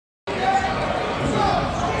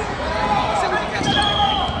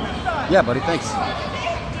Yeah, buddy, thanks.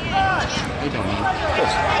 They don't know.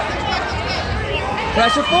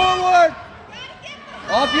 Pressure forward.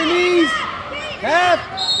 Off your knees. Half.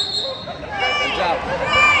 Good job.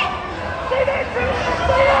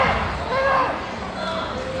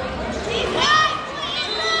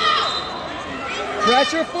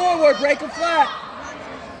 Pressure forward. Break them flat.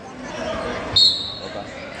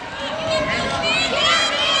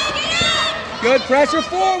 Good pressure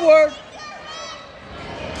forward.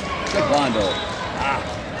 Good Bondo.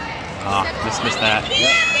 Missed that.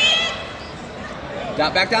 Yep.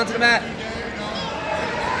 Drop back down to the mat.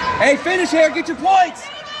 Hey, finish here. Get your points.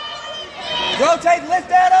 Rotate. Lift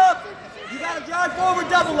that up. You got to drive forward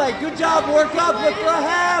double leg. Good job. Work up. Look for a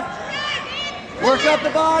half. Work up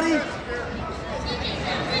the body.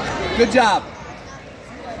 Good job.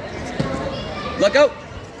 Look out.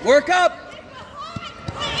 Work up.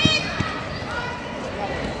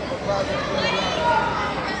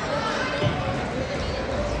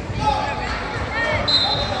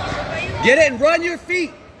 Get it and run your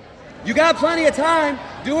feet. You got plenty of time.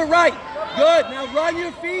 Do it right. Good. Now run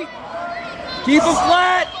your feet. Keep them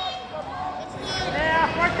flat.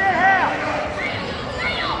 Half, right there, half.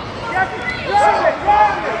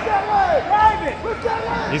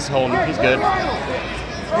 He's holding. He's good.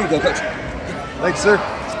 There you go, coach. Thanks, sir.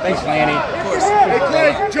 Thanks, Lanny. Of course. Hey,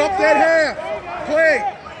 Clay, jump that half. Clay,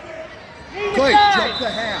 jump the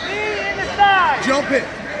half. Jump it.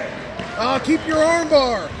 Keep your arm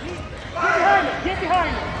bar. Get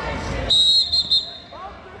behind him.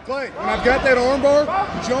 Clay, when I've got that arm bar,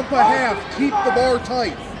 jump a half. Keep the bar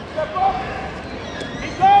tight.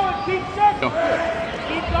 Keep going. Keep stepping. Go.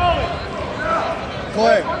 Keep going.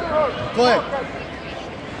 Clay.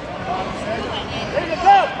 There you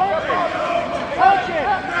go. Punch it. Punch it.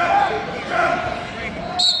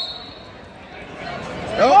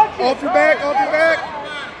 Oh, off your back, off your back.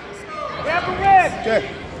 Grab the wrist. Okay,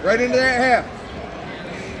 right into that half.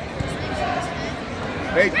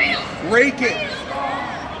 Hey, rake it.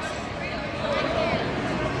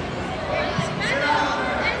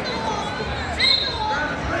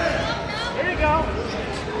 There you go.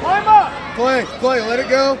 Climb up. Clay, let it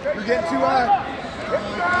go. You're getting too high.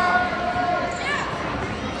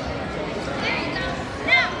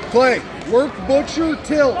 Clay, work butcher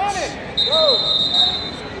tilts.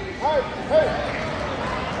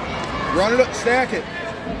 Run it up, stack it.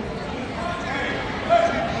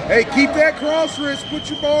 Hey, keep that cross wrist, put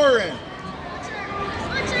your bar in.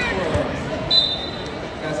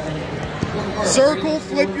 Circle,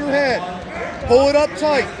 flip your head. Pull it up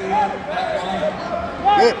tight.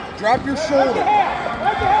 Good, drop your shoulder.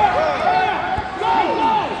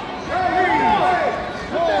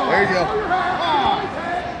 There you go.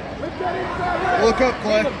 Look up,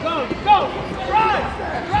 Clay. Go. Right.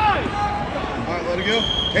 All right, let it go.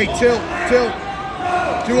 Hey, tilt.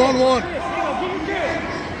 2 on 1.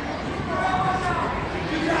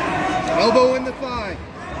 Elbow in the thigh.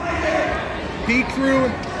 Peek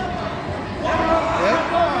through.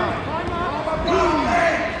 Yep.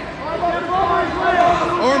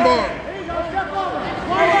 Arm bar.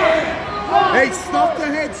 Hey, stuff the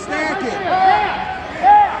head, stack it.